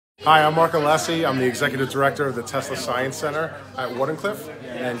Hi, I'm Marc Alessi. I'm the Executive Director of the Tesla Science Center at Wardenclyffe.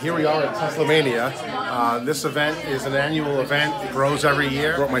 And here we are at Teslamania. This event is an annual event. It grows every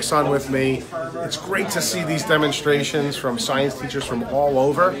year. I brought my son with me. It's great to see these demonstrations from science teachers from all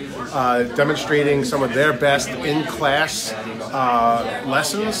over, demonstrating some of their best in-class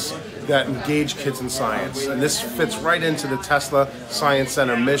lessons that engage kids in science. And this fits right into the Tesla Science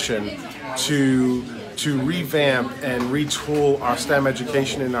Center mission to revamp and retool our STEM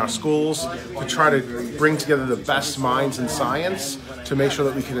education in our schools, to try to bring together the best minds in science to make sure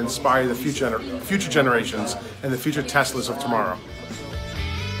that we can inspire the future generations and the future Teslas of tomorrow.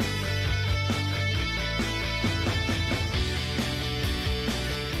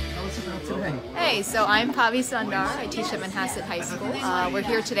 Hey, so I'm Pavi Sundar. I teach at Manhasset High School. We're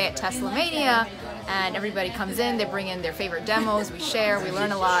here today at Teslamania, and everybody comes in, they bring in their favorite demos, we share, we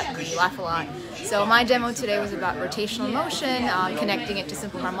learn a lot, and we laugh a lot. So my demo today was about rotational motion, connecting it to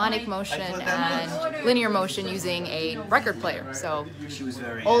simple harmonic motion and linear motion using a record player. So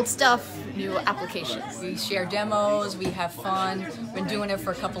old stuff, new applications. We share demos, we have fun. We've been doing it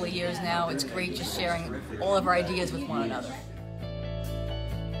for a couple of years now. It's great just sharing all of our ideas with one another.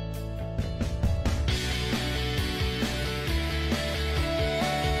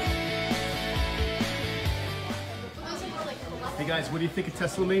 Hey guys, what do you think of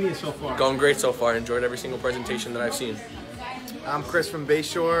Teslamania so far? Going great so far. Enjoyed every single presentation that I've seen. I'm Chris from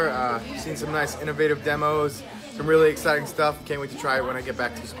Bayshore. Seen some nice innovative demos, some really exciting stuff. Can't wait to try it when I get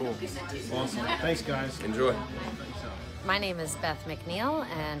back to school. Awesome. Thanks guys. Enjoy. My name is Beth McNeil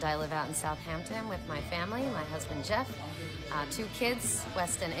and I live out in Southampton with my family, my husband Jeff, 2 kids,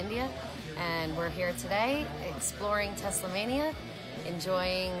 West and India, and we're here today exploring Teslamania,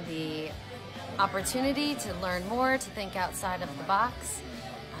 enjoying the opportunity to learn more, to think outside of the box.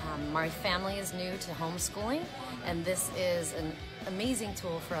 My family is new to homeschooling, and this is an amazing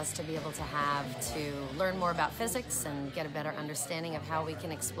tool for us to be able to have to learn more about physics and get a better understanding of how we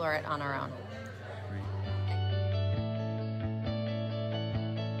can explore it on our own.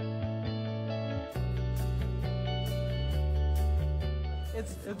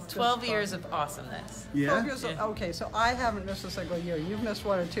 It's 12 years of awesomeness. Yeah? 12 years of, okay, so I haven't missed a single year. You've missed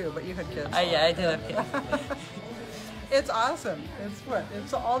 1 or 2, but you had kids. Yeah, I did have kids. It's awesome.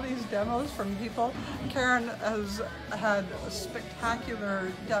 It's all these demos from people. Karen has had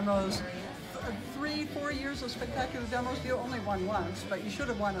spectacular demos. 3-4 years of spectacular demos. You only won once, but you should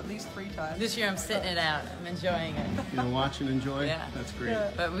have won at least 3 times. This year I'm sitting it out. I'm enjoying it. You know, watch and enjoy? Yeah. That's great.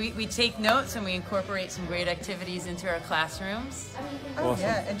 Yeah. But we take notes and we incorporate some great activities into our classrooms. Oh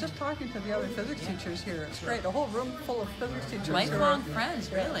yeah, and just talking to the other physics teachers here, it's great. A whole room full of physics teachers. Lifelong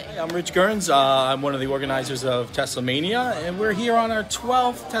friends, really. I'm Rich Gerns. I'm one of the organizers of Teslamania, and we're here on our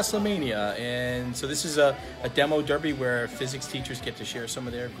 12th Teslamania. And so this is a demo derby where physics teachers get to share some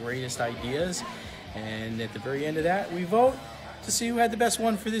of their greatest ideas. And at the very end of that, we vote to see who had the best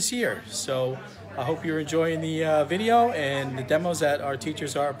one for this year. So I hope you're enjoying the video and the demos that our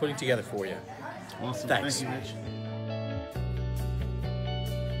teachers are putting together for you. Awesome. Thanks. Thank you, Rich.